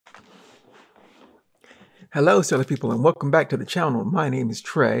Hello, silly people, and welcome back to the channel. My name is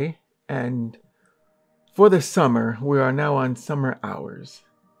Trey, and for the summer, we are now on summer hours.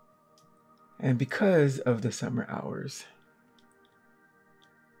 And because of the summer hours,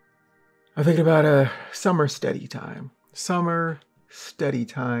 I'm thinking about a summer study time. Summer study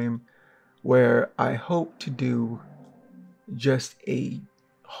time where I hope to do just a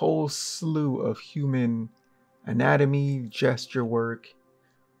whole slew of human anatomy, gesture work,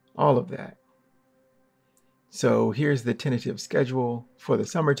 all of that. So here's the tentative schedule for the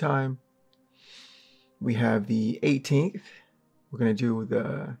summertime. We have the 18th. We're going to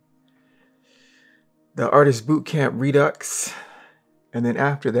do the Artist Bootcamp Redux. And then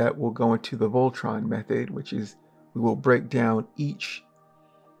after that, we'll go into the Voltron method, which is we will break down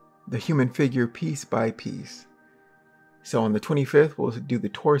the human figure piece by piece. So on the 25th, we'll do the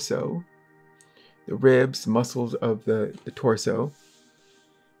torso, the ribs, muscles of the torso.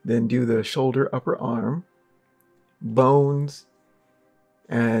 Then do the shoulder, upper arm, bones,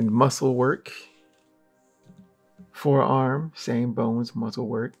 and muscle work. Forearm, same bones, muscle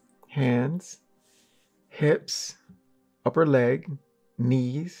work. Hands, hips, upper leg,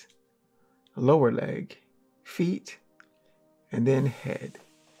 knees, lower leg, feet, and then head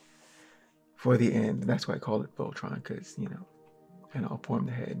for the end. That's why I call it Voltron, because, and I'll form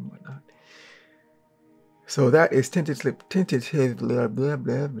the head and whatnot. So that is tentative, blah, blah,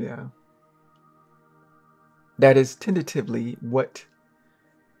 blah, blah. That is tentatively what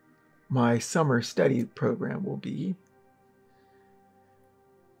my summer study program will be.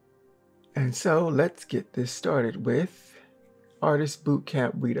 And so let's get this started with Artist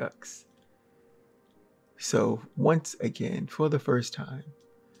Bootcamp Redux. So once again, for the first time,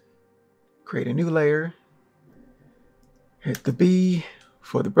 create a new layer, hit the B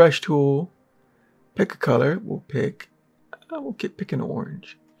for the brush tool, pick a color. We'll pick an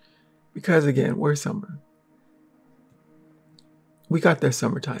orange because again, we're summer. We got that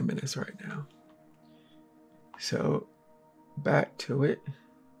summertime in us right now. So back to it.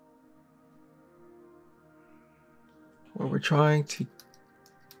 Where we're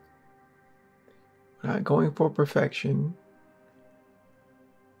not going for perfection.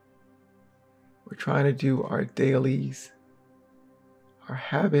 We're trying to do our dailies, our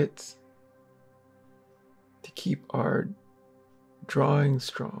habits to keep our drawing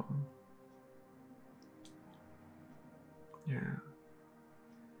strong. Yeah.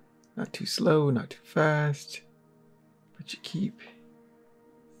 Not too slow, not too fast, but you keep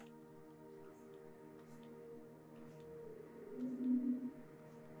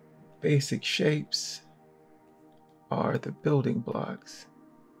basic shapes are the building blocks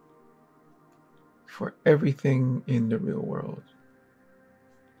for everything in the real world.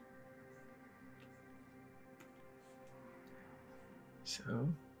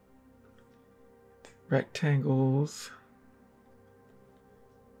 So, rectangles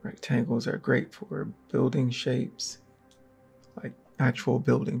are great for building shapes, like actual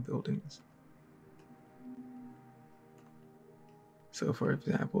buildings. So for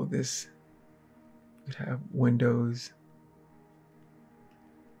example, this would have windows.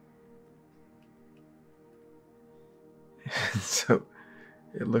 So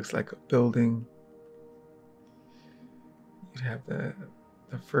it looks like a building. You'd have the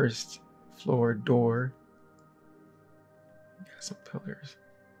first floor door. Got some pillars.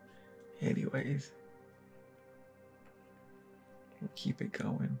 Anyways, we'll keep it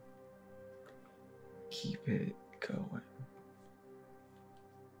going. Keep it going.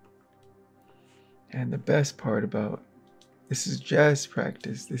 And the best part about this is just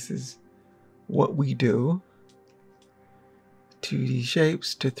practice. This is what we do. 2D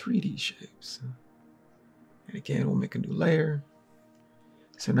shapes to 3D shapes. And again, we'll make a new layer.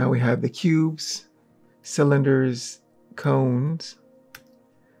 So now we have the cubes, cylinders, cones,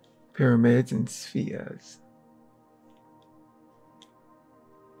 pyramids, and spheres.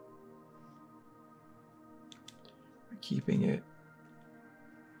 We're keeping it,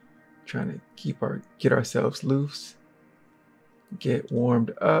 trying to get ourselves loose, get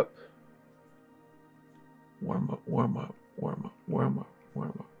warmed up, warm up, warm up, warm up, warm up,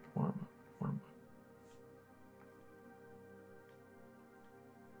 warm up, warm up, warm up.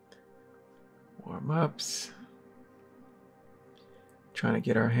 Warm-ups. Trying to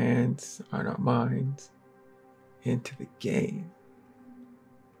get our hands and our minds into the game.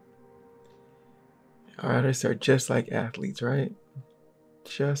 Artists are just like athletes, right?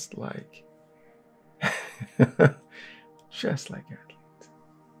 Just like just like athletes.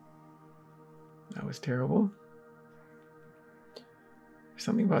 That was terrible. There's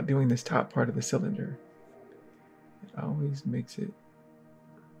something about doing this top part of the cylinder. It always makes it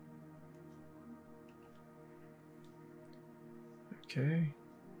Okay.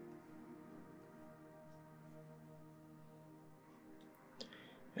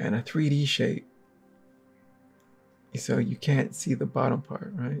 And a 3D shape. So you can't see the bottom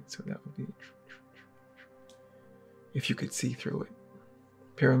part, right? So that would be, if you could see through it.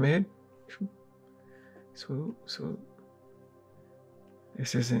 Pyramid. Swoop, swoop.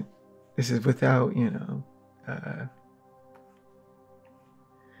 This is without, you know,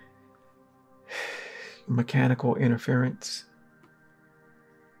 mechanical interference.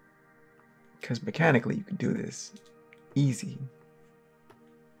 Because mechanically you can do this easy.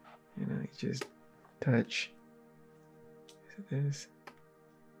 You know, you just touch this,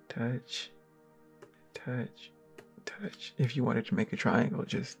 touch, touch, touch. If you wanted to make a triangle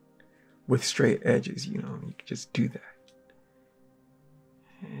just with straight edges, you know, you could just do that.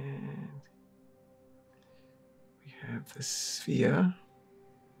 And we have the sphere.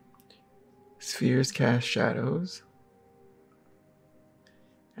 Spheres cast shadows.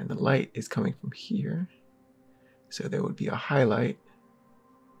 And the light is coming from here. So there would be a highlight.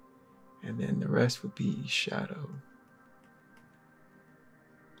 And then the rest would be shadow.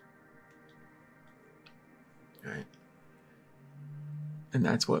 Right? And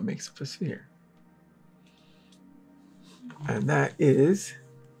that's what makes up a sphere. And that is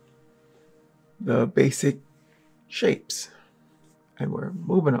the basic shapes. And we're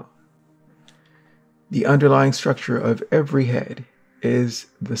moving on. The underlying structure of every head is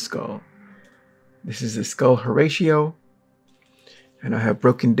the skull. This is the skull Horatio. And I have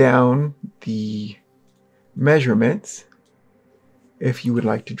broken down the measurements if you would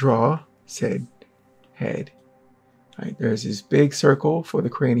like to draw said head. Right, there's this big circle for the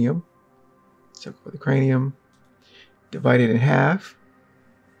cranium. Circle for the cranium. Divided in half.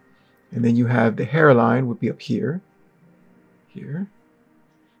 And then you have the hairline would be up here. Here.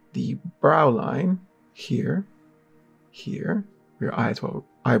 The brow line here. Here. Where your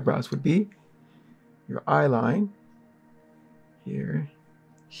eyebrows would be. Your eye line. Here.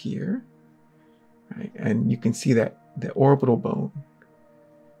 Here. Right? And you can see that the orbital bone.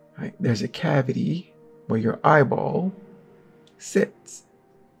 Right? There's a cavity where your eyeball sits.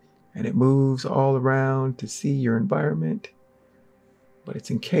 And it moves all around to see your environment. But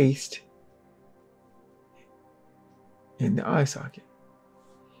it's encased in the eye socket.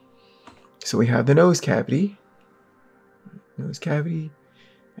 So we have the nose cavity. Nose cavity.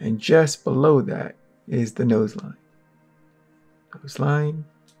 And just below that is the nose line. Nose line.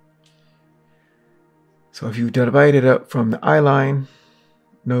 So if you divide it up from the eye line,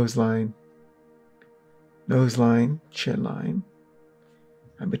 nose line, chin line,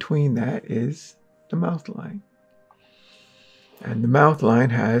 and between that is the mouth line. And the mouth line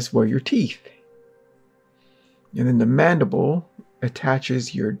has where your teeth. And then the mandible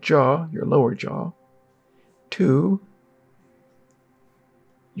attaches your jaw, your lower jaw, to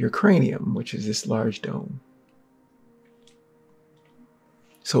your cranium, which is this large dome.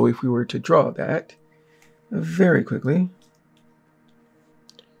 So if we were to draw that very quickly,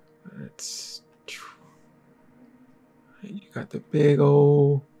 you got the big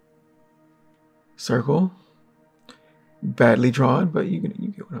old circle, badly drawn, but you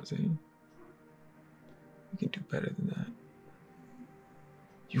get what I'm saying. You can do better than that.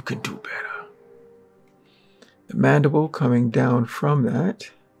 You can do better. The mandible coming down from that.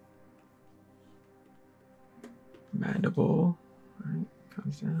 Mandible, right,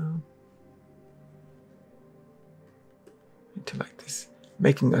 comes down into like this,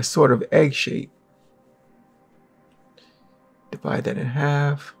 making a sort of egg shape. Divide that in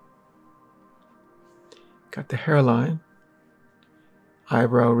half. Got the hairline,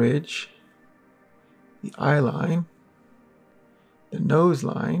 eyebrow ridge, the eye line, the nose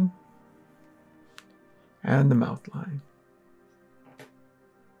line, and the mouth line.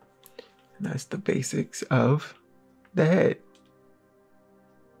 And that's the basics of the head.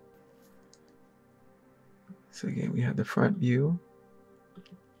 So again, we have the front view.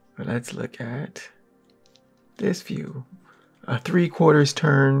 But let's look at this view. A 3/4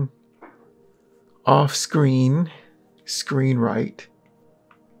 turn, off screen, screen right.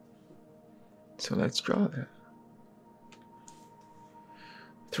 So let's draw that.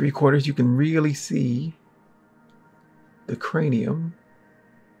 3/4, you can really see the cranium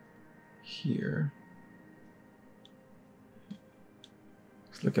here.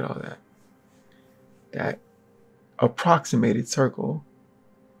 Let's look at all that. That approximated circle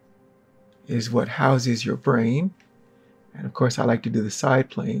is what houses your brain. And of course, I like to do the side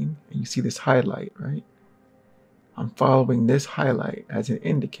plane. And you see this highlight, right? I'm following this highlight as an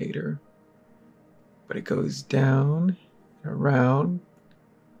indicator. But it goes down, around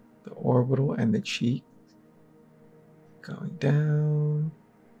the orbital and the cheek. going down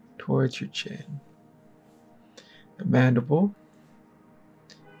towards your chin. The mandible,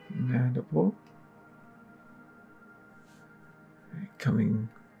 coming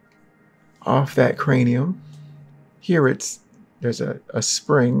off that cranium. Here there's a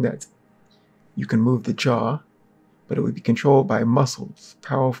spring that you can move the jaw, but it would be controlled by muscles,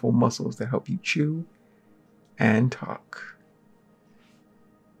 powerful muscles that help you chew and talk.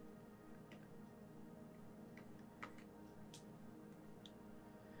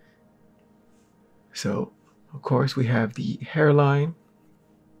 So, of course, we have the hairline.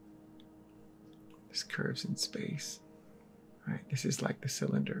 This curves in space. Right, this is like the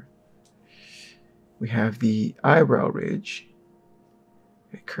cylinder. We have the eyebrow ridge.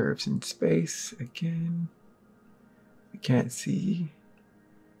 It curves in space again. We can't see,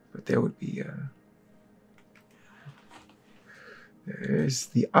 but there would be there's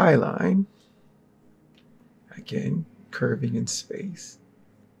the eye line. Again, curving in space.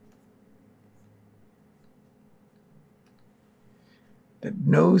 The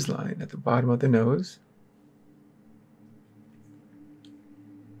nose line at the bottom of the nose.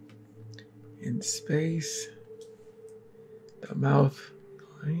 In space. The mouth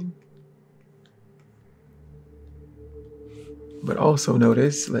line. But also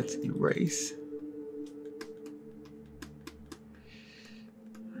notice, let's erase.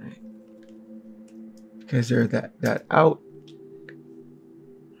 Right. Because there's that out.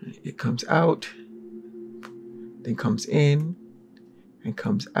 It comes out, then comes in, and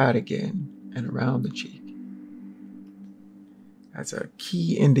comes out again and around the cheek. That's a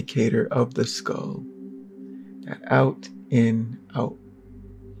key indicator of the skull. That out, in, out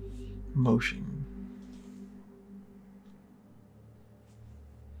motion.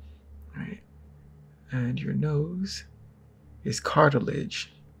 Right. And your nose is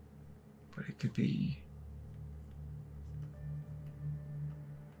cartilage, but it could be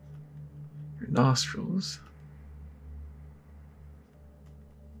your nostrils.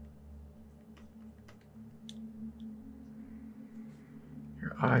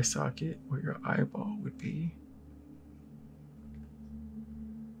 Your eye socket, where your eyeball would be.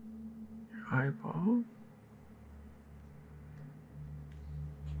 Your eyeball.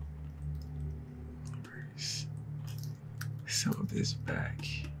 Erase some of this back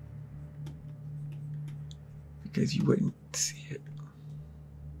because you wouldn't see it.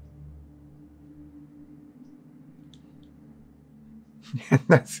 And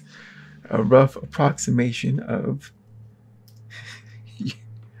that's a rough approximation of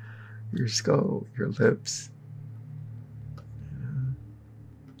your skull, your lips.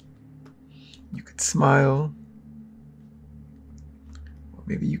 You could smile, or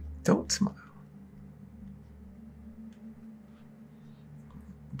maybe you don't smile.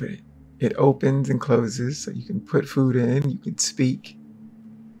 But it opens and closes, so you can put food in, you can speak.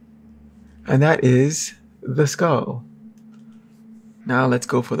 And that is the skull. Now let's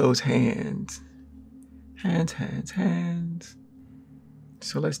go for those hands. Hands, hands, hands.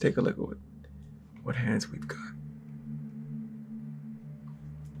 So let's take a look at what hands we've got.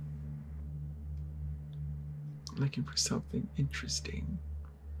 Looking for something interesting.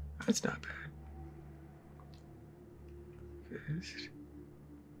 That's not bad. Fist.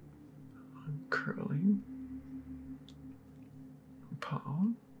 Uncurling.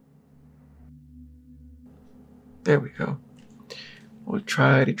 Palm. There we go. We'll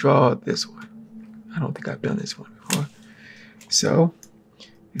try to draw this one. I don't think I've done this one before. So,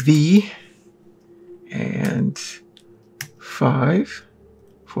 V and 5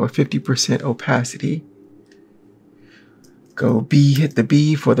 for 50% opacity. Go B, hit the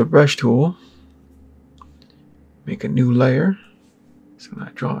B for the brush tool. Make a new layer. So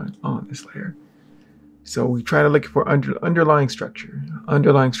not drawing on this layer. So we try to look for underlying structure.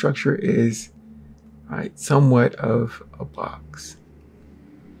 Underlying structure is somewhat of a box.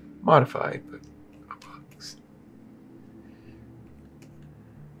 Modified, but a box.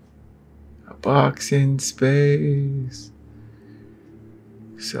 A box in space.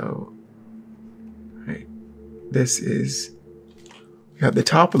 So, this is, we have the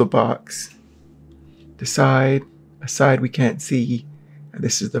top of the box, the side, a side we can't see, and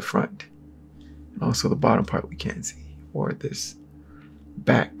this is the front. And also the bottom part we can't see, or this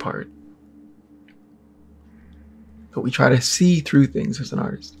back part. But we try to see through things as an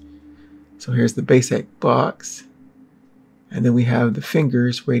artist. So here's the basic box. And then we have the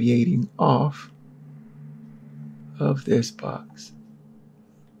fingers radiating off of this box.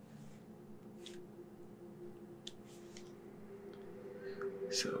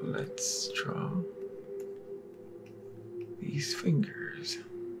 So let's draw these fingers.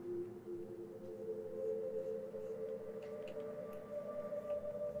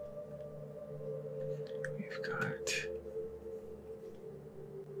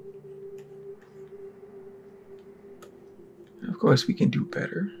 course, we can do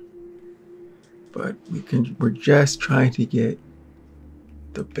better, but we're just trying to get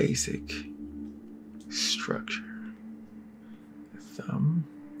the basic structure. The thumb.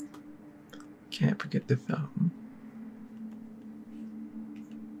 Can't forget the thumb.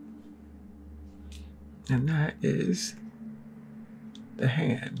 And that is the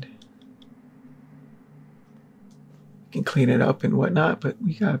hand. You can clean it up and whatnot, but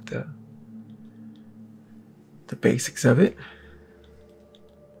we got the basics of it.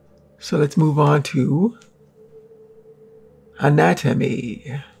 So let's move on to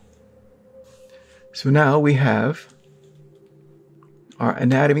anatomy. So now we have our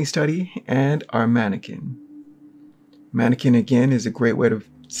anatomy study and our mannequin. Mannequin, again, is a great way to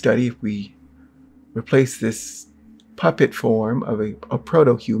study if we replace this puppet form of a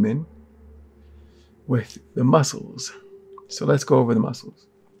proto-human with the muscles. So let's go over the muscles.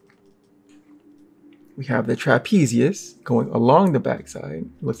 We have the trapezius going along the backside.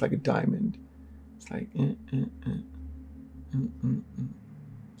 It looks like a diamond. It's like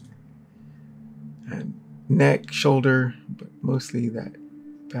and neck, shoulder, but mostly that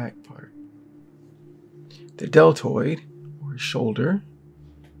back part. The deltoid, or shoulder.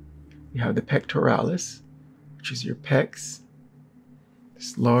 We have the pectoralis, which is your pecs.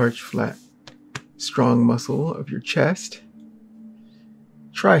 This large, flat, strong muscle of your chest.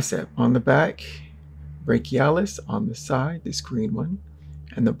 Tricep on the back. Brachialis on the side, this green one.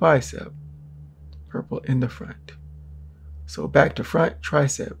 And the bicep, purple in the front. So back to front,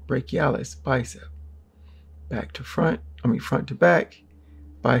 tricep, brachialis, bicep. Back to front, front to back,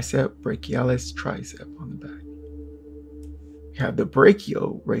 bicep, brachialis, tricep on the back. We have the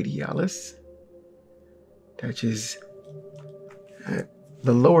brachioradialis, that is at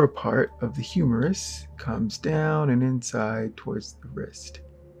the lower part of the humerus, comes down and inside towards the wrist.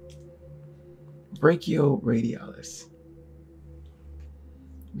 Brachioradialis.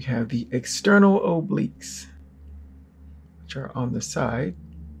 We have the external obliques, which are on the side.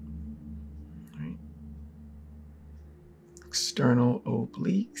 Right. External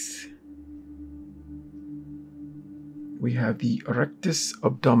obliques. We have the rectus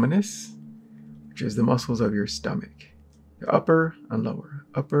abdominis, which is the muscles of your stomach. The upper and lower.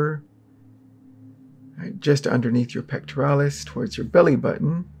 Upper, right, just underneath your pectoralis towards your belly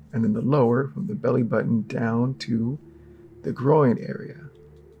button, and then the lower from the belly button down to the groin area.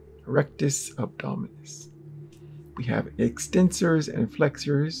 Rectus abdominis. We have extensors and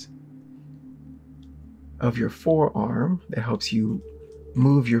flexors of your forearm that helps you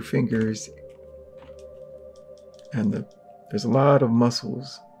move your fingers, and there's a lot of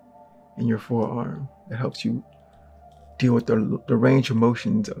muscles in your forearm that helps you deal with the range of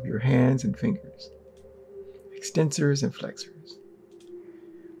motions of your hands and fingers. Extensors and flexors.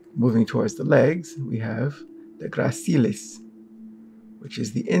 Moving towards the legs, we have the gracilis, which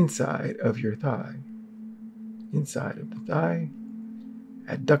is the inside of your thigh. Inside of the thigh.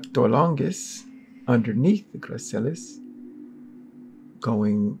 Adductor longus, underneath the gracilis,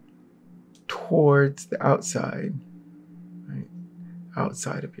 going towards the outside, right?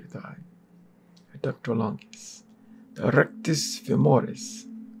 Outside of your thigh. Adductor longus. The rectus femoris.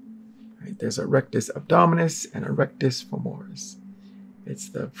 Right? There's a rectus abdominis and a rectus femoris. It's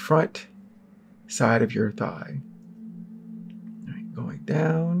the front side of your thigh. Right, going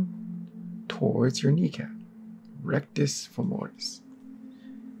down towards your kneecap. Rectus femoris.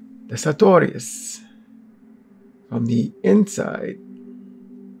 The sartorius, from the inside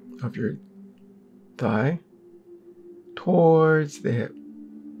of your thigh towards the hip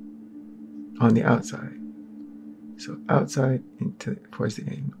on the outside. So outside into towards the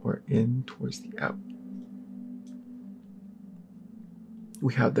in, or in towards the out.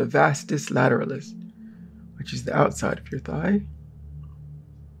 We have the vastus lateralis, which is the outside of your thigh.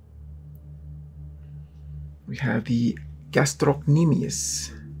 We have the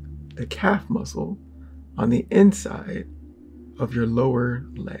gastrocnemius, the calf muscle on the inside of your lower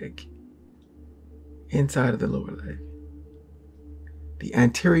leg. Inside of the lower leg. The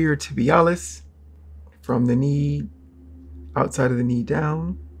anterior tibialis, from the knee, outside of the knee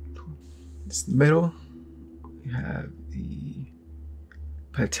down. It's the middle. We have the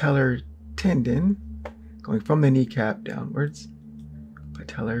patellar tendon going from the kneecap downwards.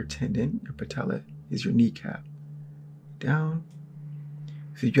 Patellar tendon, your patella is your kneecap. Down.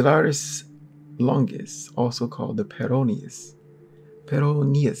 Fibularis longus, also called the peroneus.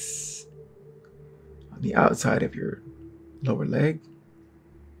 Peroneus, on the outside of your lower leg.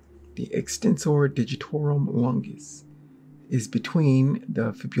 The extensor digitorum longus is between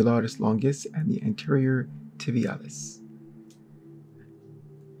the fibularis longus and the anterior tibialis.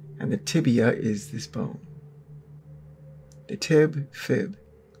 And the tibia is this bone. the tib, fib,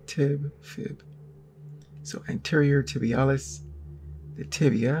 tib, fib. So anterior tibialis, the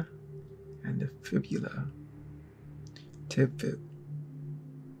tibia, and the fibula. Tib, fib.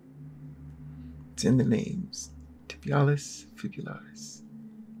 It's in the names. Tibialis, fibularis,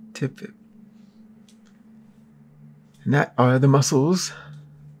 tib, fib. And that are the muscles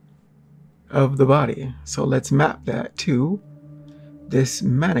of the body. So let's map that to this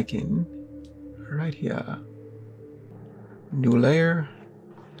mannequin right here. New layer.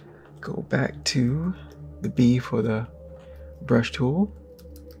 Go back to the B for the brush tool.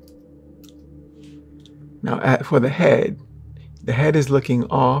 Now for the head is looking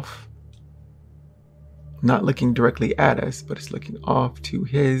off, not looking directly at us, but it's looking off to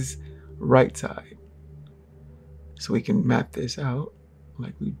his right side. So we can map this out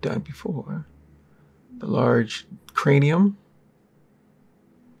like we've done before. The large cranium.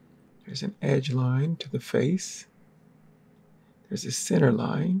 There's an edge line to the face. There's a center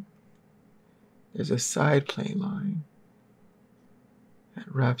line. There's a side plane line that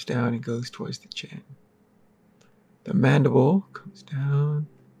wraps down and goes towards the chin. The mandible comes down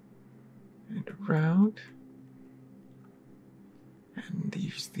and around. And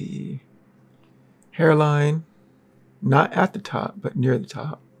there's the hairline, not at the top, but near the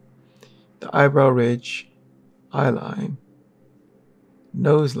top. The eyebrow ridge, eye line,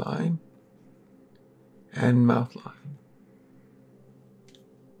 nose line, and mouth line.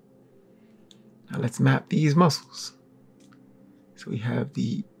 Now let's map these muscles. So we have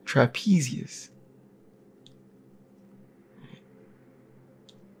the trapezius,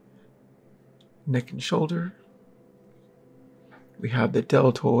 neck and shoulder. We have the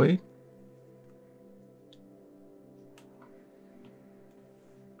deltoid.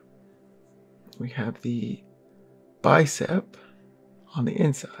 We have the bicep on the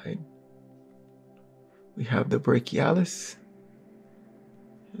inside. We have the brachialis.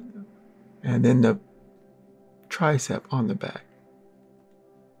 And then the tricep on the back.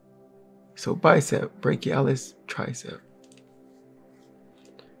 So bicep, brachialis, tricep.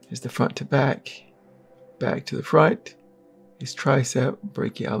 Is the front to back, back to the front. Is tricep,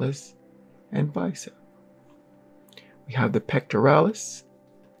 brachialis, and bicep. We have the pectoralis.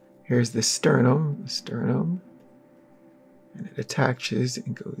 Here's the sternum, and it attaches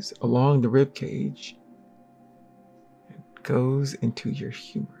and goes along the rib cage and goes into your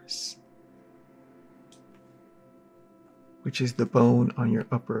humerus, which is the bone on your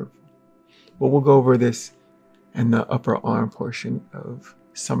upper. Well, we'll go over this in the upper arm portion of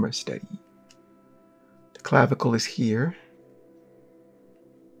summer study. The clavicle is here.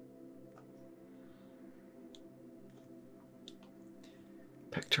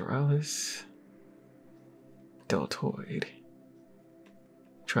 Pectoralis, deltoid,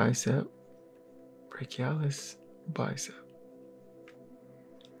 tricep, brachialis, bicep.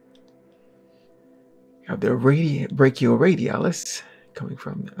 You have the brachioradialis coming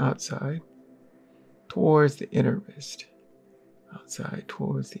from the outside towards the inner wrist. Outside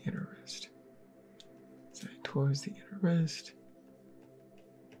towards the inner wrist. Outside towards the inner wrist.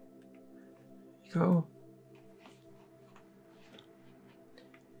 You go.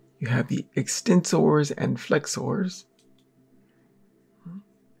 You have the extensors and flexors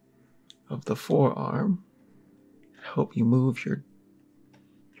of the forearm. Help you move your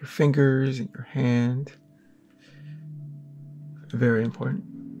fingers and your hand. Very important.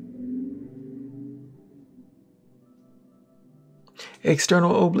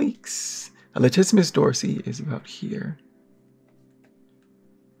 External obliques. A latissimus dorsi is about here.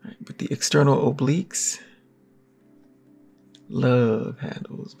 Right, but the external obliques, love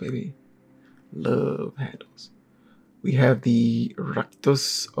handles, baby. Love handles. We have the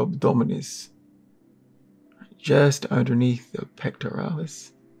rectus abdominis, just underneath the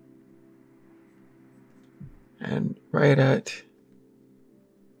pectoralis. And right at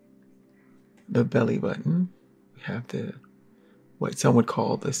the belly button, we have what some would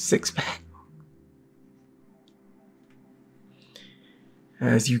call the six-pack.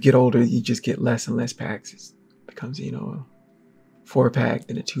 As you get older, you just get less and less packs. It becomes, a 4-pack,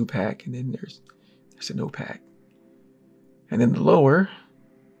 then a 2-pack, and then there's a no pack. And then the lower,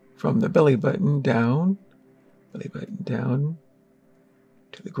 from the belly button down to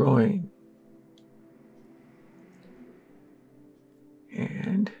the groin.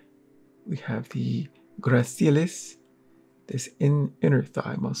 And we have the gracilis, this inner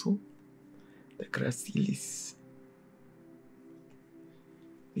thigh muscle, the gracilis.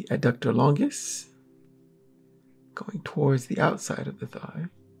 The adductor longus, going towards the outside of the thigh,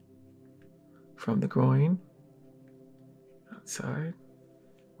 from the groin, outside.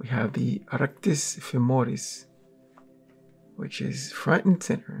 We have the rectus femoris, which is front and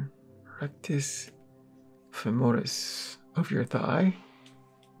center, rectus femoris of your thigh.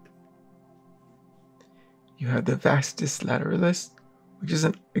 You have the vastus lateralis, which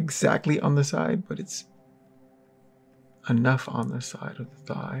isn't exactly on the side, but it's enough on the side of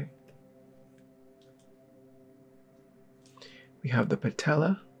the thigh. We have the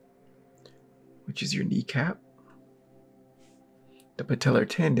patella, which is your kneecap. The patellar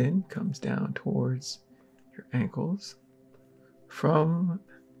tendon comes down towards your ankles from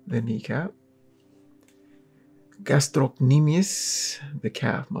the kneecap. Gastrocnemius, the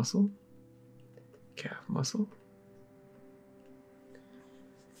calf muscle.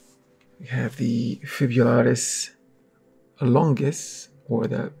 We have the fibularis longus, or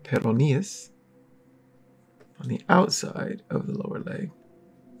the peroneus, on the outside of the lower leg.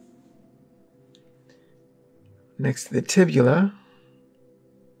 Next to the tibula,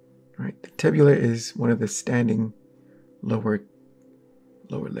 right? The tibula is one of the standing lower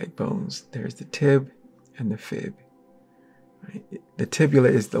leg bones. There's the tib and the fib. Right? The tibula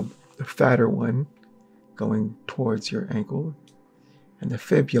is the fatter one going towards your ankle, and the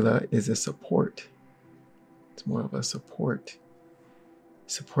fibula is a support. It's more of a support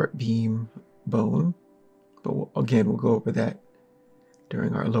beam bone. But we'll go over that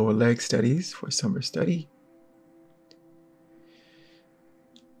during our lower leg studies for summer study.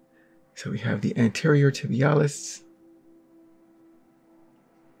 So we have the anterior tibialis,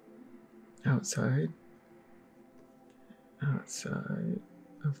 outside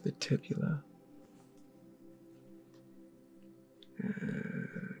of the tibula.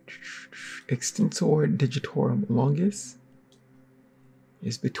 Extensor digitorum longus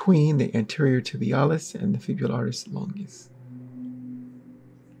is between the anterior tibialis and the fibularis longus.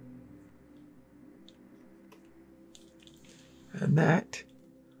 And that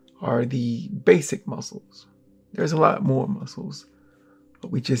are the basic muscles. There's a lot more muscles,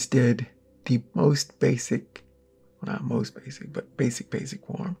 but we just did the most basic, well, not most basic, but basic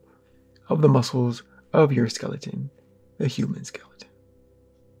form of the muscles of your skeleton, the human skeleton.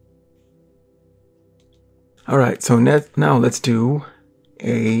 All right, so now let's do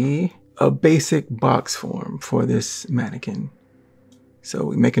a basic box form for this mannequin. So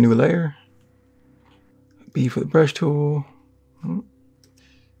we make a new layer, B for the brush tool,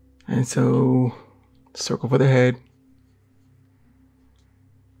 and so circle for the head,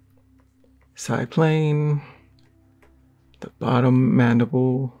 side plane, the bottom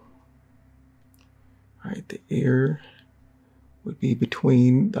mandible, right? The ear would be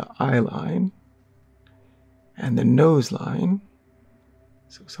between the eye line and the nose line.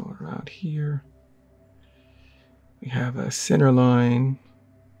 So somewhere around here. We have a center line,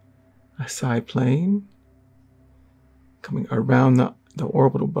 a side plane, coming around the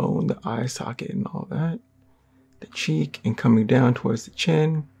orbital bone, the eye socket and all that, the cheek, and coming down towards the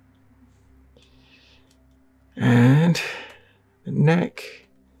chin, and the neck.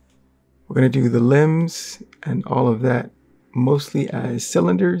 We're going to do the limbs and all of that mostly as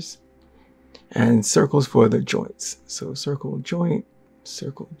cylinders and circles for the joints. So circle joint,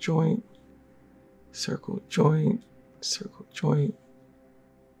 circle joint, circle joint, circle joint,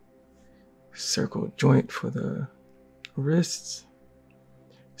 circle joint for the wrists,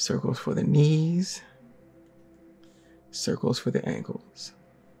 circles for the knees, circles for the ankles.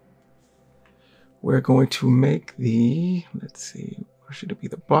 We're going to make the, let's see, or should it be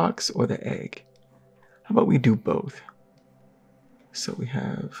the box or the egg? How about we do both? So we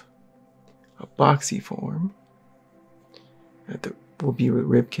have a boxy form that will be a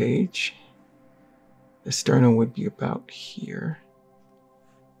rib cage. The sternum would be about here.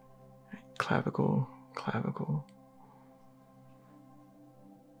 Clavicle.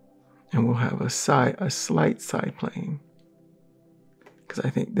 And we'll have a slight side plane, because I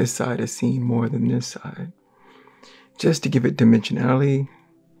think this side is seen more than this side, just to give it dimensionality,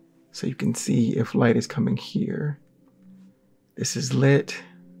 so you can see if light is coming here. This is lit,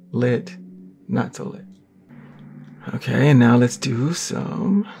 not so lit. Okay, and now let's do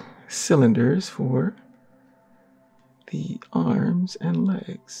some cylinders for the arms and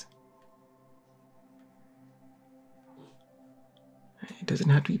legs. It doesn't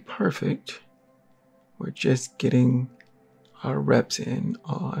have to be perfect. We're just getting our reps in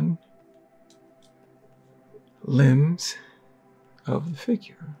on limbs of the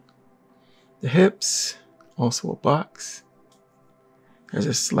figure. The hips, also a box. There's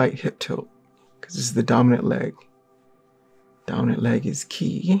a slight hip tilt because this is the dominant leg. Dominant leg is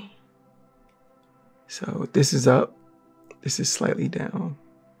key. So this is up, this is slightly down.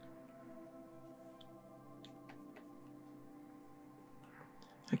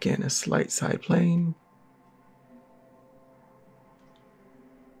 Again, a slight side plane.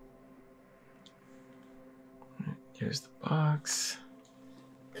 Here's the box.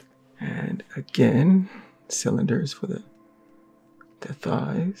 And again, cylinders for the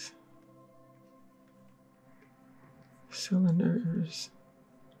thighs. Cylinders.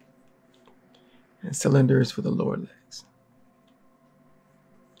 And cylinders for the lower legs.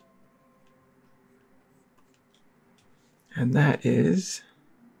 And that is,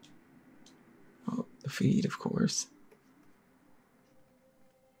 oh, the feet, of course.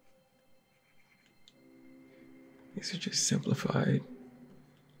 These are just simplified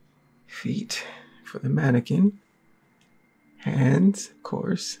feet for the mannequin. Hands, of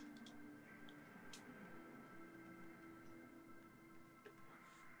course.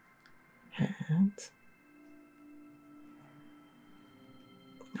 Hands.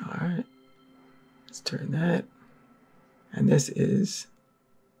 All right. Let's turn that. And this is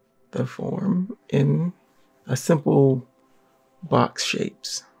the form in a simple box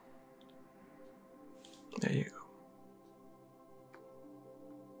shapes. There you go.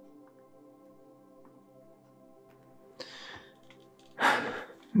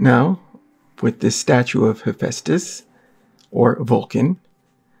 Now, with this statue of Hephaestus, or Vulcan,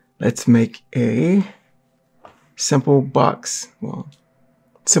 let's make a simple box, well,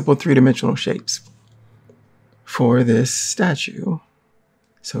 simple three-dimensional shapes for this statue.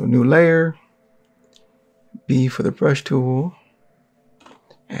 So new layer, B for the brush tool,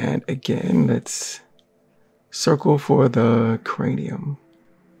 and again, let's circle for the cranium.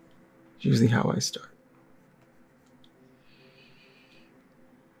 It's usually how I start.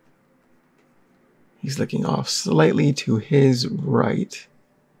 He's looking off slightly to his right.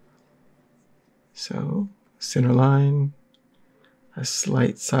 So center line, a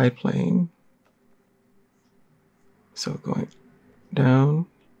slight side plane. So going down.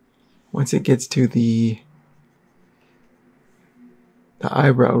 Once it gets to the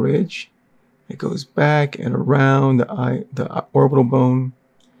eyebrow ridge, it goes back and around the orbital bone,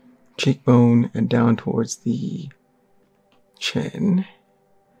 cheekbone, and down towards the chin.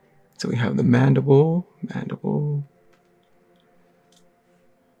 So we have the mandible, the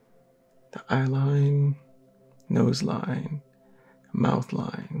eye line, nose line, mouth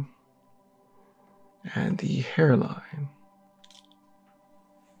line, and the hairline.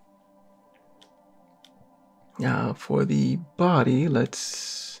 Now for the body, I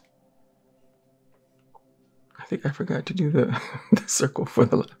think I forgot to do the, the circle for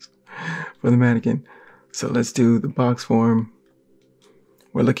the mannequin. So let's do the box form.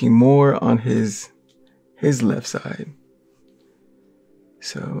 We're looking more on his left side.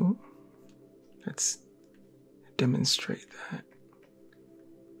 So let's demonstrate that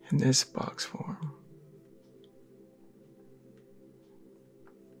in this box form.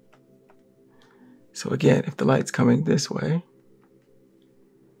 So again, if the light's coming this way,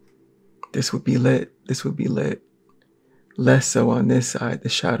 this would be lit. This would be lit. Less so on this side, the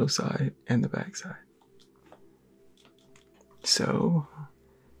shadow side, and the back side. So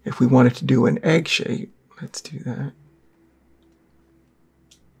if we wanted to do an egg shape, let's do that.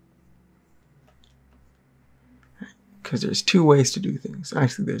 Because there's two ways to do things.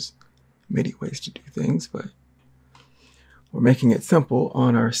 Actually, there's many ways to do things, but we're making it simple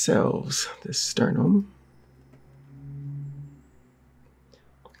on ourselves. The sternum,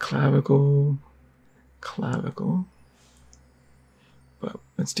 clavicle, but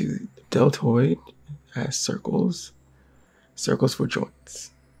let's do the deltoid as circles for joints.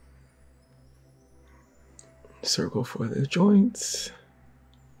 Circle for the joints,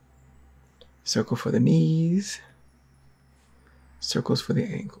 circle for the knees, circles for the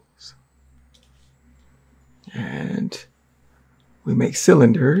ankles. And we make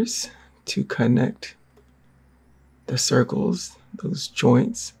cylinders to connect the circles, those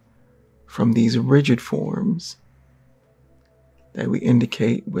joints, from these rigid forms that we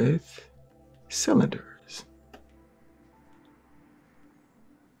indicate with cylinders.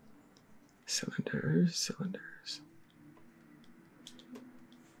 Cylinders.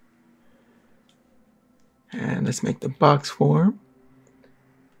 And let's make the box form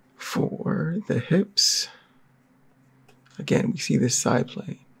for the hips. Again, we see this side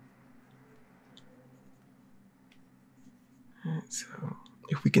plane. And so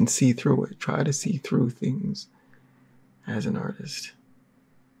if we can see through it, try to see through things as an artist.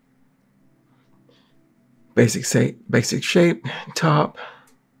 Basic shape, top,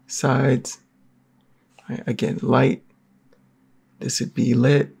 sides. Again, light. This would be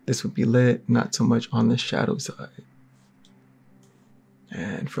lit, not so much on the shadow side.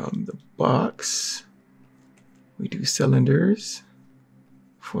 And from the box, we do cylinders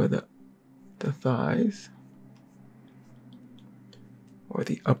for the thighs or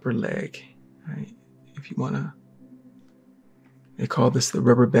the upper leg, right? If you want to They call this the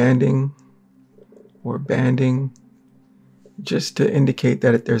rubber banding or banding, just to indicate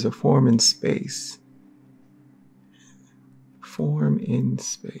that there's a form in space. Form in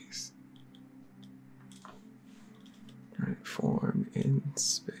space. All right, form in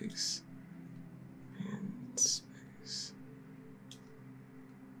space. In space.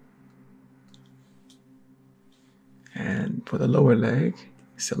 And for the lower leg,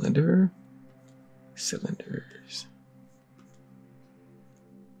 cylinder, cylinders.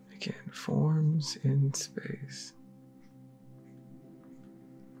 Again, forms in space.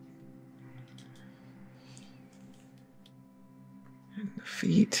 And the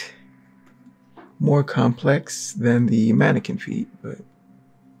feet, more complex than the mannequin feet, but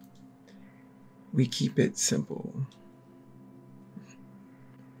we keep it simple.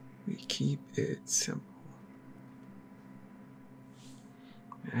 We keep it simple.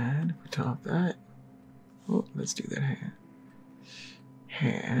 And on top of that, oh, let's do that hand.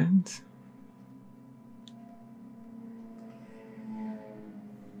 Hands.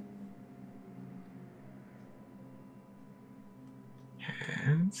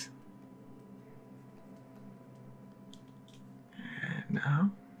 Hands. And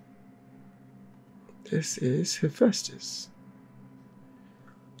now, this is Hephaestus,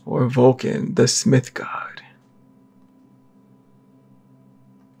 or Vulcan, the Smith god.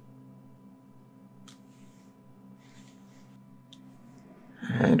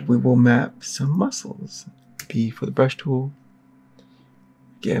 And we will map some muscles. B for the brush tool.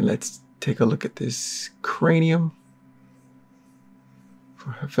 Again, let's take a look at this cranium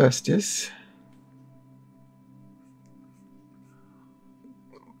for Hephaestus.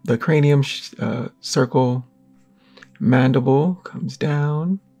 The cranium circle, mandible comes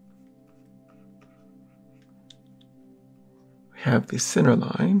down. We have the center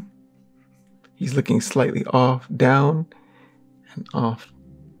line. He's looking slightly off, down, and off.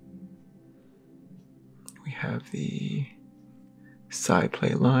 We have the side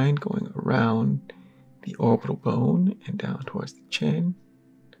plate line going around the orbital bone and down towards the chin.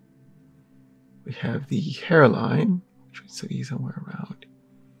 We have the hairline, which would sit somewhere around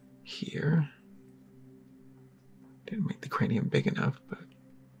here. Didn't make the cranium big enough, but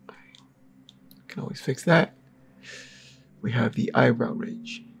I can always fix that. We have the eyebrow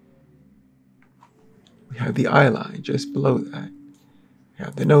ridge. We have the eye line just below that. We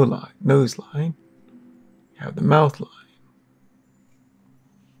have the nose line. We have the mouth line.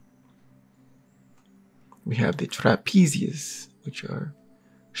 We have the trapezius, which are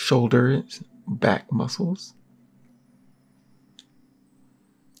shoulders, back muscles.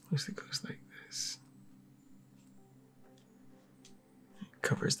 It goes like this. It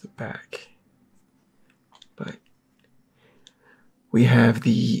covers the back. But we have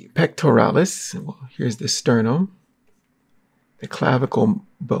the pectoralis. Well, here's the sternum. The clavicle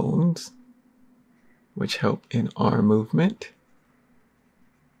bones, which help in arm movement.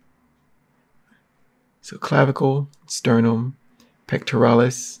 So clavicle, sternum,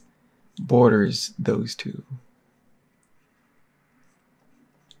 pectoralis borders those two.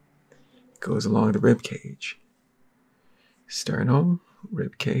 Goes along the rib cage. Sternum,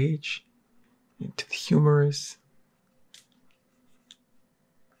 rib cage, into the humerus.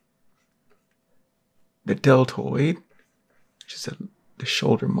 The deltoid, which is the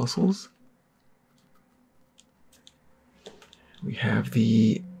shoulder muscles. We have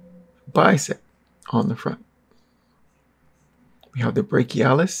the bicep on the front. We have the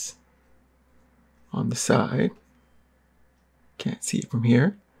brachialis on the side. Can't see it from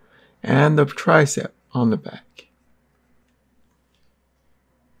here. And the tricep on the back.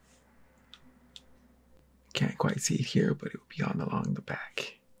 Can't quite see it here, but it will be along the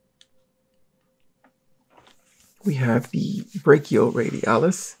back. We have the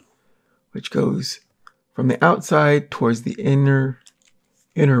brachioradialis, which goes from the outside towards the inner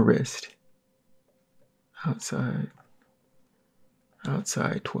wrist. Outside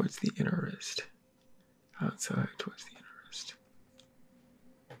towards the inner wrist. Outside towards the inner wrist.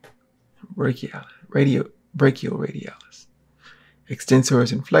 Brachioradialis.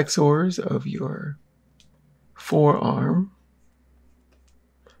 Extensors and flexors of your forearm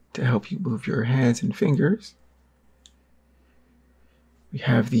to help you move your hands and fingers. We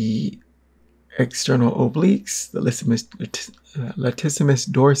have the external obliques, the latissimus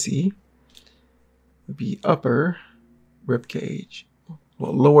dorsi, would be upper rib cage,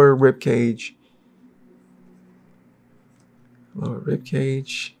 well, lower rib cage, the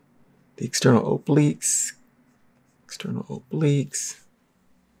external obliques,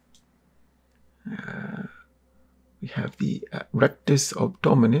 we have the rectus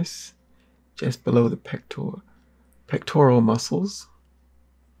abdominis, just below the pectoral muscles,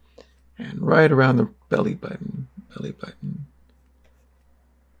 and right around the belly button,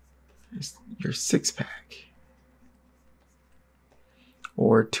 is your 6-pack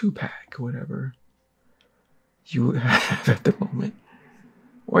or 2-pack, whatever you have at the moment,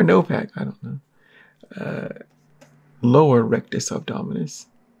 or no pack, I don't know. Lower rectus abdominis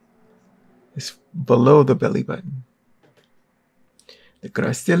is below the belly button. The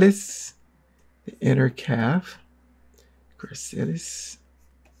gracilis, the inner calf, gracilis.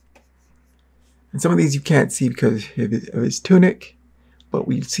 And some of these you can't see because of his tunic, but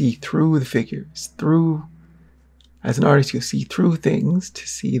we see through the figures. As an artist, you'll see through things to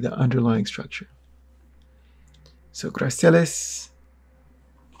see the underlying structure. So gracilis,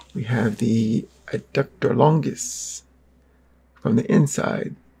 we have the adductor longus from the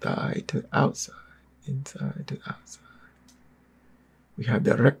inside thigh to outside, inside to outside. We have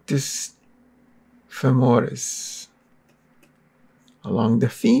the rectus femoris along the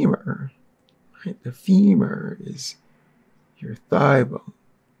femur. Right? The femur is your thigh bone.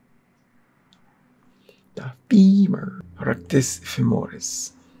 The femur, rectus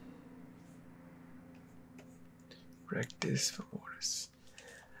femoris. Rectus femoris.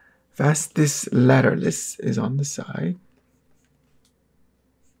 Vastus lateralis is on the side.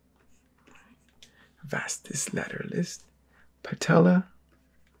 Vastus lateralis. Patella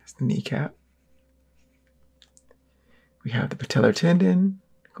is the kneecap. We have the patellar tendon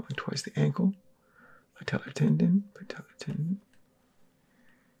going towards the ankle. Patellar tendon, patellar tendon.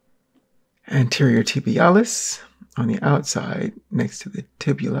 Anterior tibialis on the outside next to the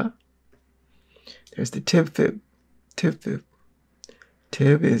tibula. There's the tib fib. Tib fib.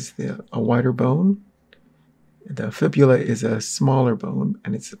 Tib is a wider bone. The fibula is a smaller bone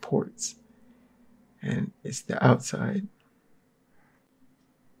and it supports. And it's the outside.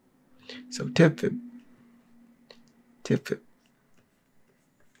 So tib fib. Tib fib.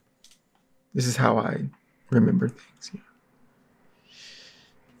 This is how I remember things.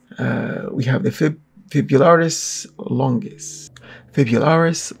 We have the fibularis longus.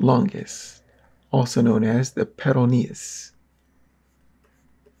 Fibularis longus, also known as the peroneus.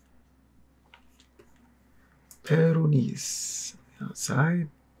 Peroneus outside.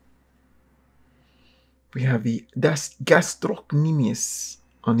 We have the gastrocnemius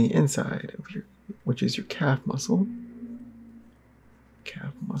on the inside of which is your calf muscle.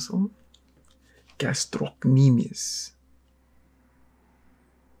 Calf muscle. Gastrocnemius.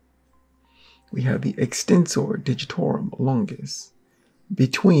 We have the extensor digitorum longus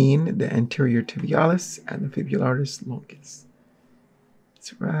between the anterior tibialis and the fibularis longus.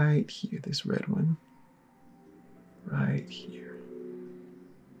 It's right here, this red one. Right here.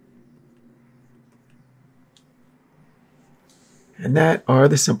 And that are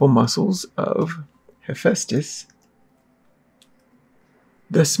the simple muscles of Hephaestus,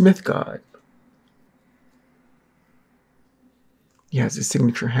 the smith god. He has his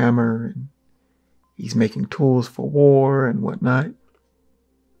signature hammer, and he's making tools for war and whatnot.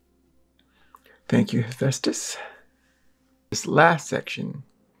 Thank you, Hephaestus. This last section,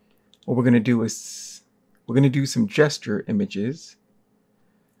 what we're going to do is we're going to do some gesture images.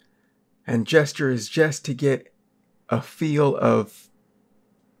 And gesture is just to get a feel of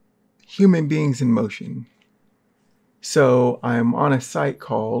human beings in motion. So I'm on a site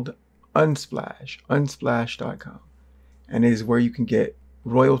called unsplash.com. And it is where you can get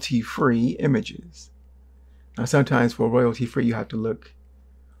royalty-free images. Now, sometimes for royalty-free, you have to look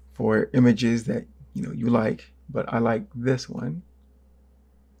for images that you like, but I like this one.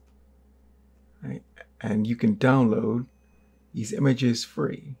 Right? And you can download these images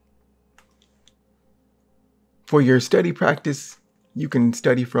free. For your study practice, you can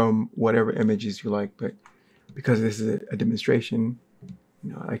study from whatever images you like, but because this is a demonstration,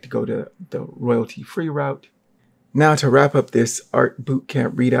 I like to go to the royalty-free route. Now, to wrap up this Art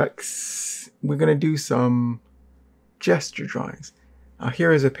Bootcamp Redux, we're going to do some gesture drawings. Now,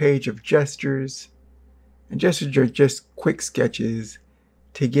 here is a page of gestures, and gestures are just quick sketches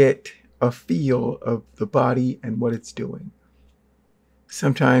to get a feel of the body and what it's doing.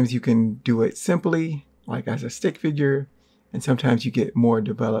 Sometimes you can do it simply, like as a stick figure, and sometimes you get more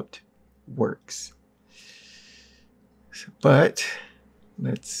developed works. But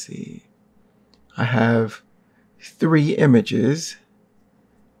let's see. I have 3 images.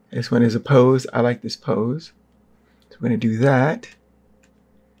 This one is a pose. I like this pose. So we're going to do that.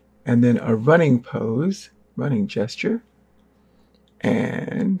 And then a running pose, running gesture.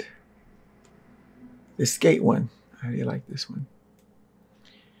 And the skate one. I really like this one.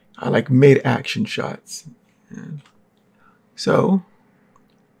 I like mid-action shots. So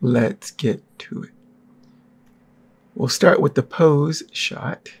let's get to it. We'll start with the pose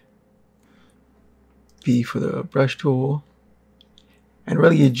shot. B for the brush tool. And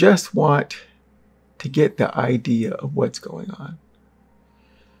really you just want to get the idea of what's going on.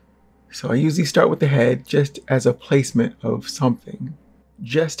 So I usually start with the head just as a placement of something,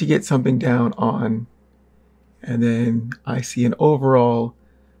 just to get something down on, and then I see an overall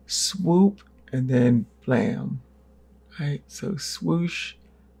swoop and then blam. Right? So swoosh,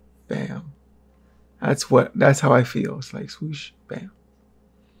 bam. That's how I feel. It's like swoosh, bam.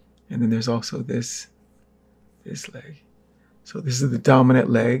 And then there's also this leg. So this is the dominant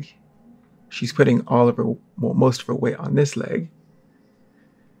leg. She's putting most of her weight on this leg.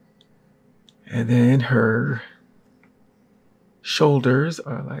 And then her shoulders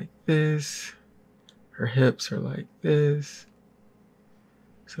are like this. Her hips are like this.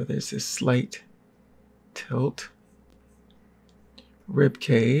 So there's this slight tilt. Rib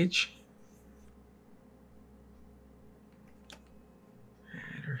cage.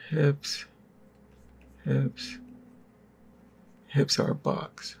 And her hips. Hips are a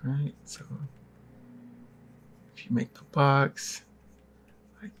box, right? So if you make the box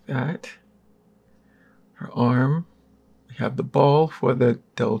like that, her arm, we have the ball for the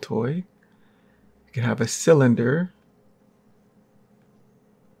deltoid. You can have a cylinder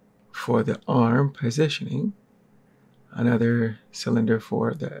for the arm positioning, another cylinder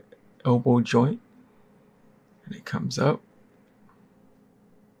for the elbow joint, and it comes up.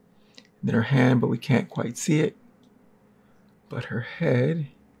 And then her hand, but we can't quite see it. But her head,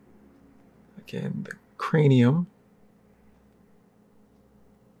 again, the cranium.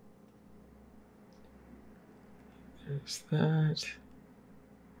 There's that.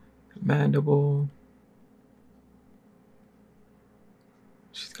 The mandible.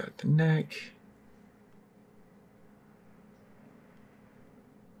 She's got the neck.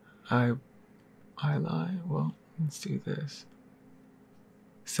 Eye line. Well, let's do this.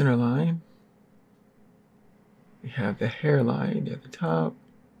 Center line. We have the hairline at the top.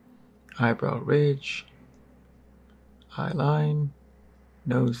 Eyebrow ridge. Eye line.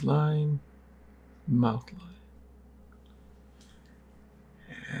 Nose line. Mouth line.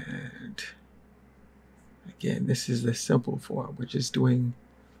 And again, this is the simple form. We're just doing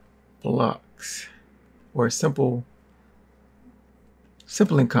blocks or simple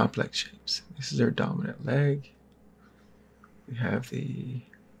and complex shapes. This is our dominant leg. We have the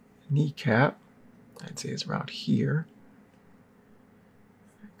kneecap. I'd say it's around here.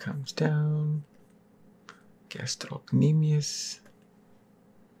 It comes down. Gastrocnemius.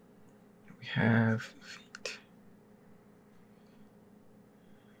 We have the feet.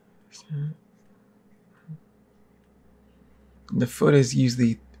 The foot is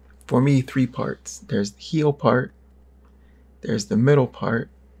usually, for me, 3 parts. There's the heel part, there's the middle part,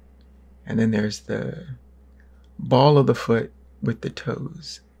 and then there's the ball of the foot with the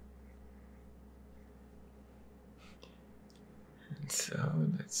toes. And so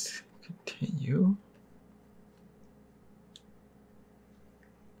let's continue.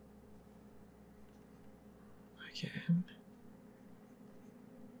 Again.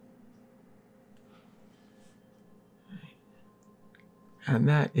 And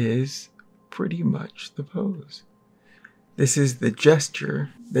that is pretty much the pose. This is the gesture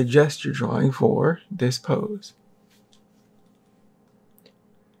drawing for this pose.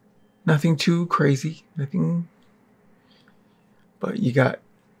 Nothing too crazy, nothing, but you got,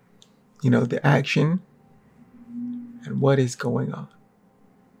 the action and what is going on.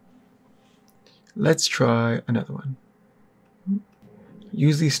 Let's try another one.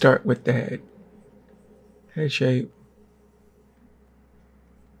 Usually start with the head shape,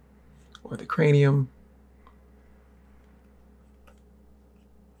 or the cranium.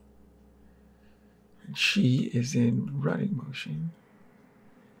 And she is in running motion.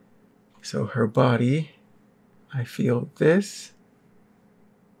 So her body, I feel this,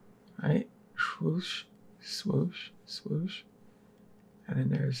 right? Swoosh, swoosh, swoosh. And then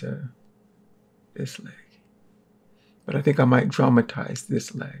there's this leg. But I think I might dramatize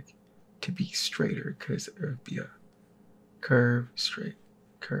this leg to be straighter because it would be a curve, straight,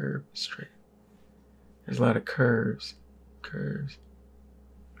 curve, straight. There's a lot of curves,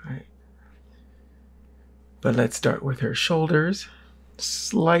 right? But let's start with her shoulders.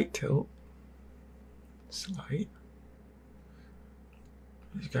 Slight tilt, slight.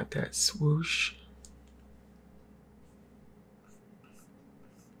 You got that swoosh.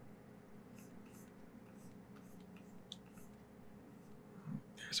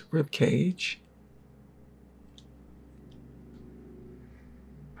 There's a rib cage.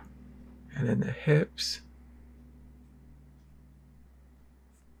 And then the hips.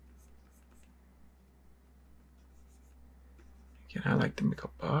 Again, I like to make a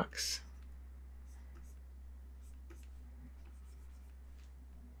box.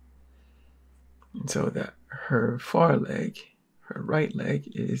 And so that her far leg, her right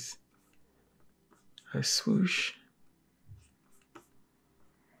leg, is a swoosh.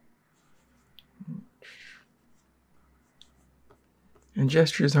 And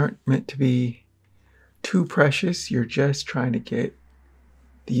gestures aren't meant to be too precious. You're just trying to get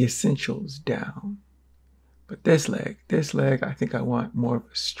the essentials down. But this leg, I think I want more of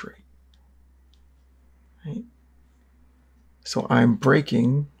a straight. Right? So I'm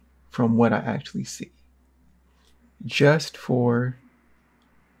breaking from what I actually see, just for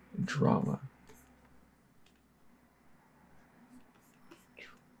drama.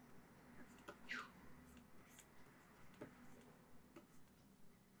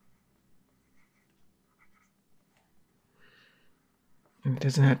 And it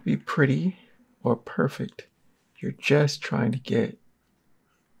doesn't have to be pretty or perfect. You're just trying to get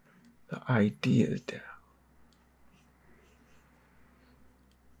the ideas down.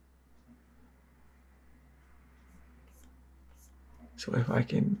 So if I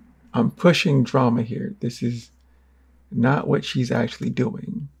can, I'm pushing drama here. This is not what she's actually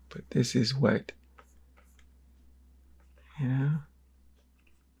doing, but this is what,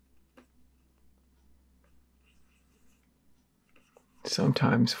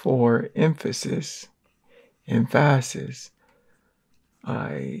 sometimes for emphasis,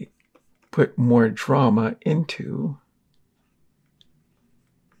 I put more drama into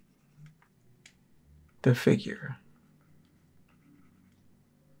the figure.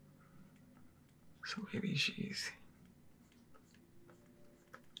 So maybe she's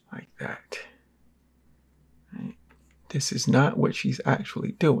like that. Right? This is not what she's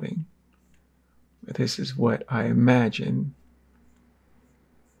actually doing, but this is what I imagine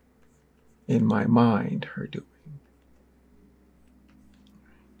in my mind her doing.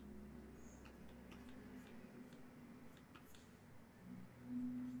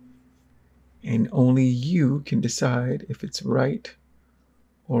 And only you can decide if it's right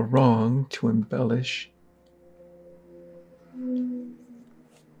or wrong to embellish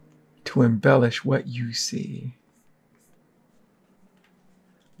what you see.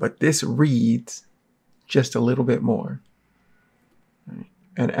 But this reads just a little bit more. Right?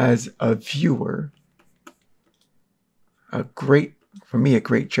 And as a viewer, for me, a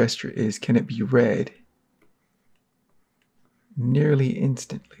great gesture is, can it be read nearly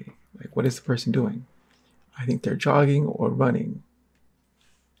instantly? Like, what is the person doing? I think they're jogging or running.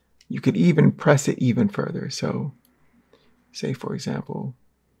 You could even press it even further. So, say, for example,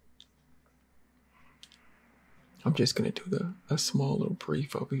 I'm just going to do a small little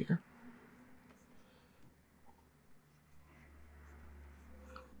brief over here.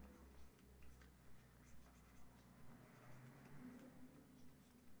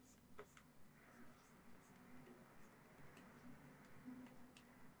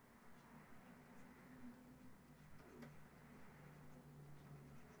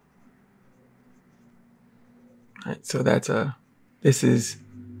 All right, so this is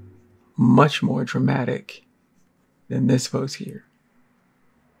much more dramatic than this pose here.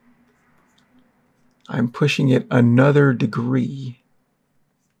 I'm pushing it another degree.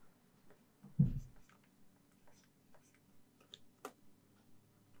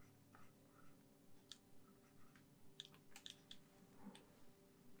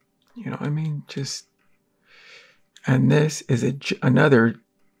 You know what I mean? And this is another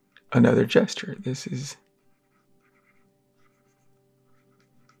gesture. This is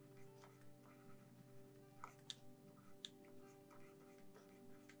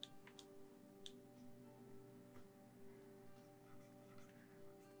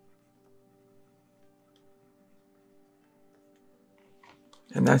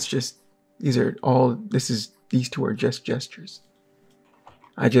and that's just, these two are just gestures.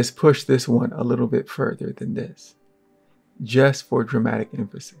 I just push this one a little bit further than this, just for dramatic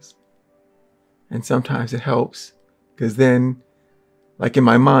emphasis. And sometimes it helps because then, like in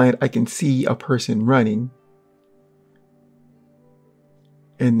my mind, I can see a person running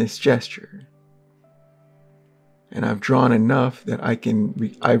in this gesture. And I've drawn enough that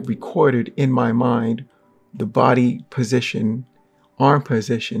I've recorded in my mind the body position, arm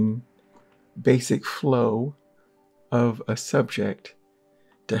position, basic flow of a subject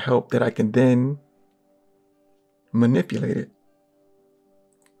to help that I can then manipulate it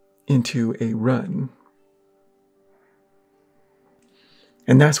into a run.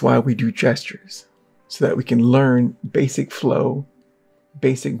 And that's why we do gestures, so that we can learn basic flow,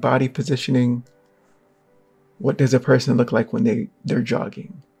 basic body positioning. What does a person look like when they're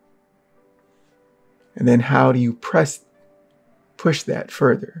jogging? And then how do you press push that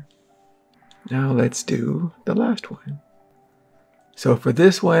further. Now let's do the last one. So for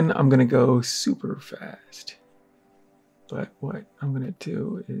this one, I'm going to go super fast. But what I'm going to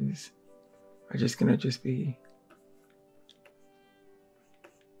do is I'm just going to be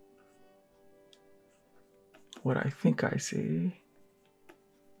what I think I see.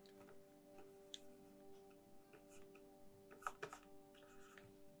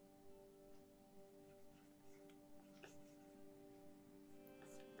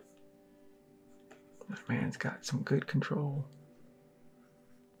 That man's got some good control.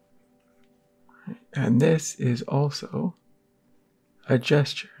 And this is also a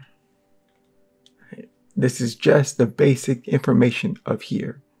gesture. This is just the basic information of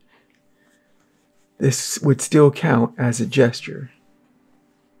here. This would still count as a gesture.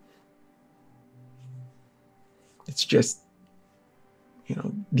 It's just,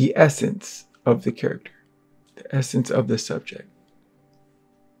 the essence of the character, the essence of the subject.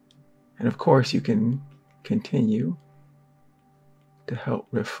 And of course, you can continue to help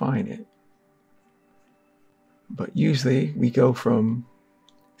refine it. But usually we go from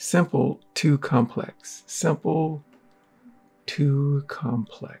simple to complex. Simple to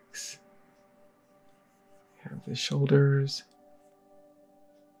complex. We have the shoulders.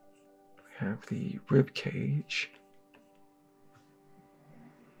 We have the rib cage.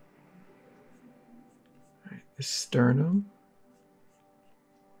 Right, the sternum.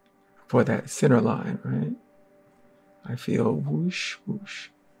 For that center line, right? I feel whoosh, whoosh,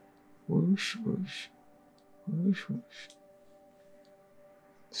 whoosh, whoosh, whoosh, whoosh.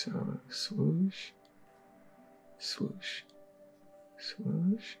 So swoosh, swoosh,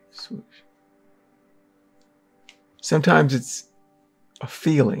 swoosh, swoosh. Sometimes it's a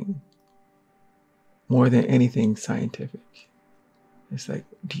feeling more than anything scientific. It's like,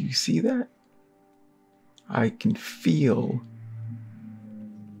 do you see that? I can feel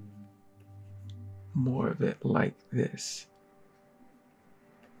more of it like this.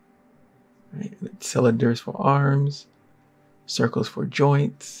 Right? Cylinders for arms, circles for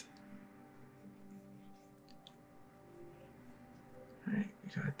joints. Right,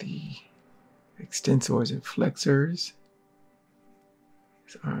 we got the extensors and flexors.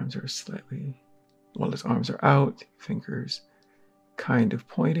 His arms are his arms are out, fingers kind of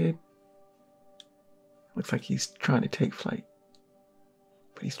pointed. Looks like he's trying to take flight,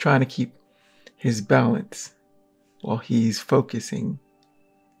 but he's trying to keep his balance while he's focusing.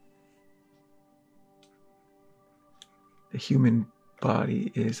 The human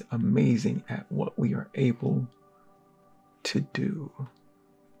body is amazing at what we are able to do.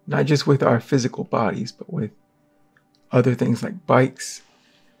 Not just with our physical bodies, but with other things like bikes.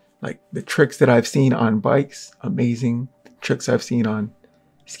 Like the tricks that I've seen on bikes, amazing. Tricks I've seen on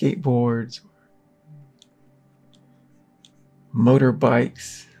skateboards,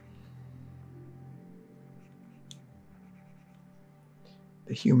 motorbikes.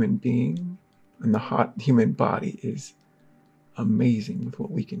 The human being and the human body is amazing with what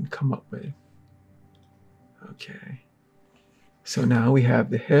we can come up with. Okay. So now we have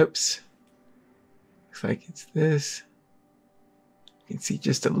the hips. Looks like it's this. You can see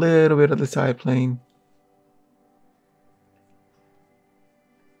just a little bit of the side plane.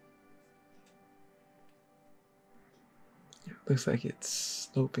 It looks like it's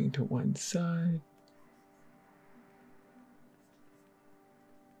sloping to one side.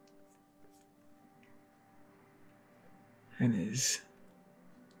 And his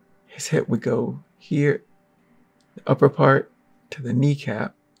hip would go here, the upper part to the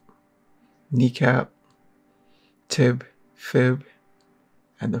kneecap, tib, fib,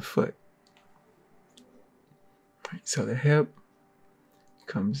 and the foot. Right, so the hip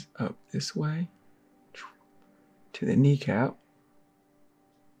comes up this way to the kneecap,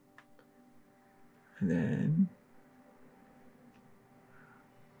 and then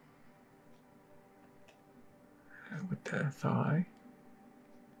with the thigh,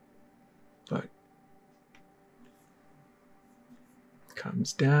 but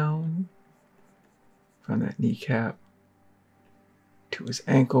comes down from that kneecap to his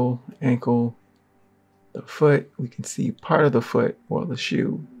ankle, the foot. We can see part of the foot, or the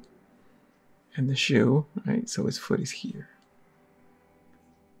shoe, and the shoe, right? So his foot is here,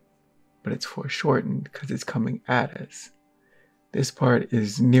 but it's foreshortened because it's coming at us. This part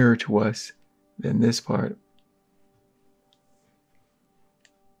is nearer to us than this part.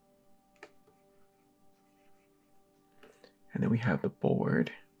 And then we have the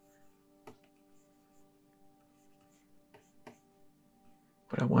board.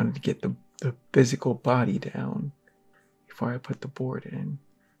 But I wanted to get the physical body down before I put the board in.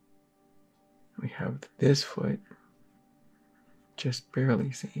 We have this foot. just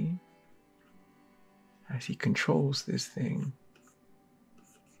barely seen, as he controls this thing.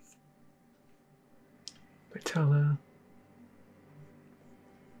 Patella,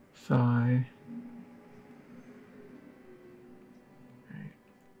 thigh, right.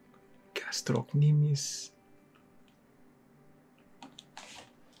 Gastrocnemius,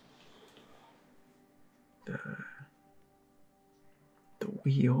 the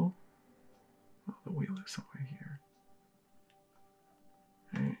wheel. Oh, the wheel is somewhere here.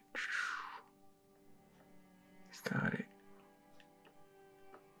 Right. He's got it.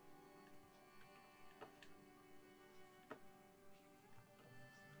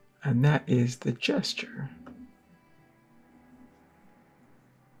 And that is the gesture.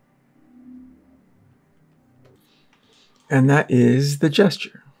 And that is the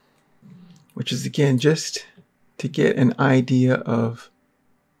gesture, which is again just to get an idea of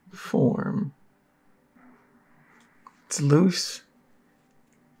form. It's loose.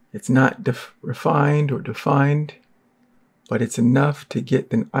 It's not refined or defined, but it's enough to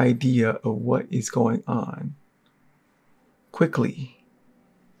get an idea of what is going on quickly.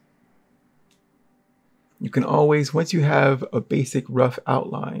 You can always, once you have a basic rough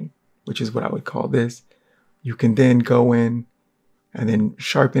outline, which is what I would call this, you can then go in and then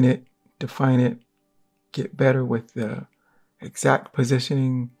sharpen it, define it, get better with the exact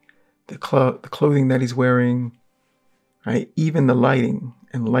positioning, the clothing that he's wearing, right? Even the lighting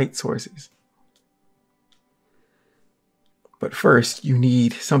and light sources. But first, you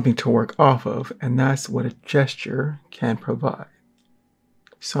need something to work off of, and that's what a gesture can provide.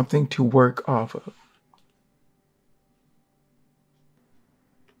 Something to work off of.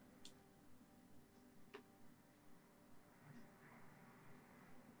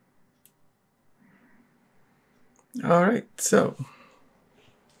 All right, so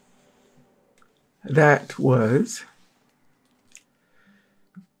that was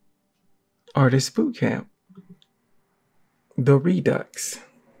Artist Bootcamp, the Redux.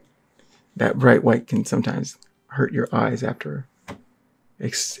 That bright white can sometimes hurt your eyes after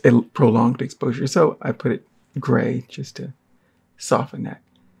prolonged exposure, so I put it gray just to soften that.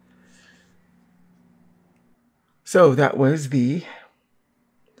 So that was the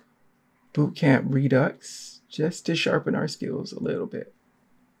Bootcamp Redux, just to sharpen our skills a little bit.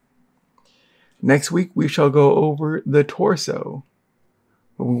 Next week, we shall go over the torso.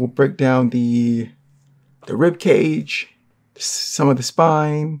 We will break down the rib cage, some of the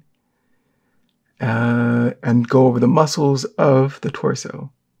spine, and go over the muscles of the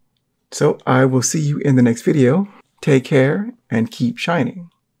torso. So I will see you in the next video. Take care and keep shining.